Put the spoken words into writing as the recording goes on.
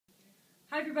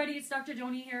everybody, it's Dr.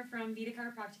 Donnie here from Vita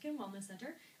Chiropractic and Wellness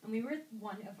Center, and we were with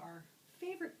one of our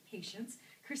favorite patients,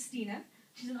 Kristina.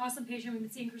 She's an awesome patient. We've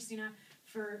been seeing Kristina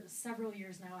for several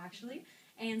years now, actually,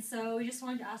 and so we just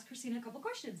wanted to ask Kristina a couple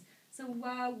questions. So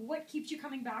what keeps you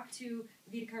coming back to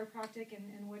Vita Chiropractic,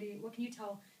 and what can you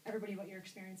tell everybody about your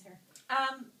experience here?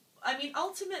 I mean,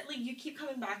 ultimately, you keep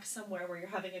coming back somewhere where you're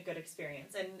having a good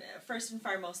experience, and first and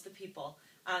foremost, the people.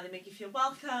 They make you feel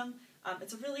welcome.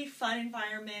 It's a really fun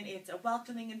environment. It's a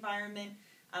welcoming environment.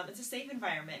 It's a safe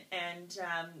environment, and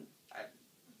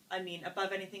I mean,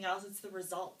 above anything else, it's the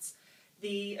results.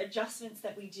 The adjustments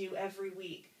that we do every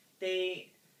week,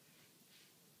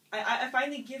 I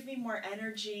find they give me more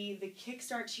energy. They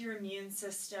kickstart to your immune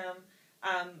system.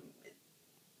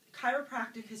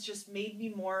 Chiropractic has just made me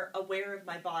more aware of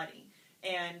my body.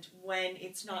 And when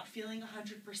it's not feeling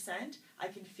 100%, I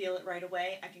can feel it right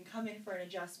away. I can come in for an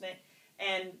adjustment,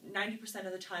 and 90%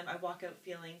 of the time I walk out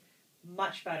feeling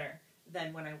much better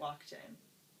than when I walked in.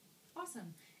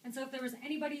 Awesome. And so if there was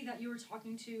anybody that you were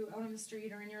talking to out on the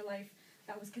street or in your life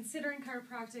that was considering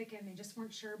chiropractic and they just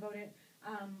weren't sure about it,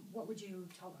 what would you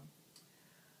tell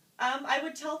them? I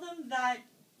would tell them that,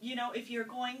 you know, if you're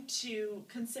going to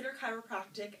consider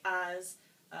chiropractic as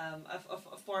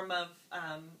a form of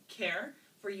care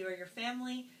for you or your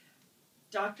family,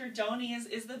 Dr. Donnie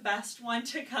is the best one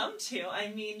to come to.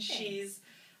 I mean, Thanks. She's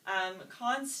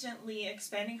constantly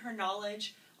expanding her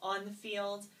knowledge on the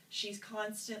field. She's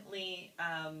constantly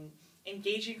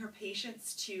engaging her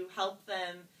patients to help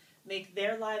them make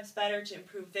their lives better, to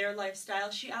improve their lifestyle.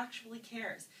 She actually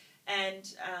cares.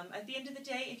 And at the end of the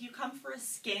day, if you come for a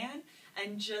scan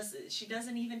and she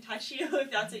doesn't even touch you,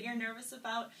 if that's what you're nervous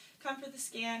about, come for the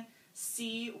scan,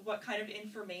 see what kind of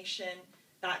information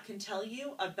that can tell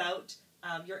you about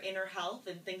your inner health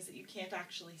and things that you can't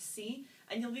actually see,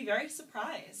 and you'll be very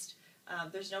surprised.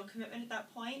 There's no commitment at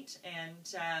that point,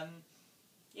 and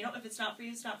you know, if it's not for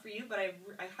you, it's not for you, but I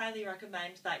highly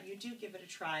recommend that you do give it a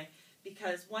try,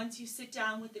 because once you sit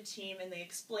down with the team and they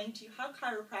explain to you how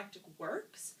chiropractic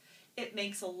works, it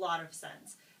makes a lot of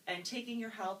sense. And taking your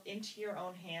health into your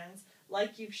own hands,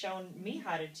 like you've shown me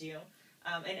how to do,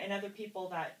 and other people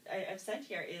that I've sent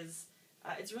here,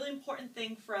 it's a really important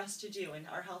thing for us to do, and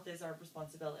our health is our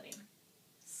responsibility.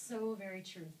 So very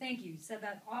true. Thank you. You said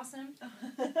that awesome.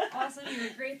 Awesome. You're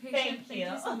a great patient. Thank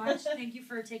you so much. Thank you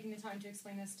for taking the time to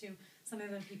explain this to some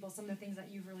of the people, some of the things that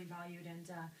you've really valued. And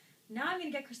now I'm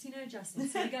going to get Kristina adjusted,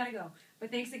 so we got to go.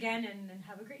 But thanks again, and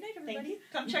have a great night, everybody. Thank you.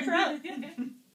 Come check her out.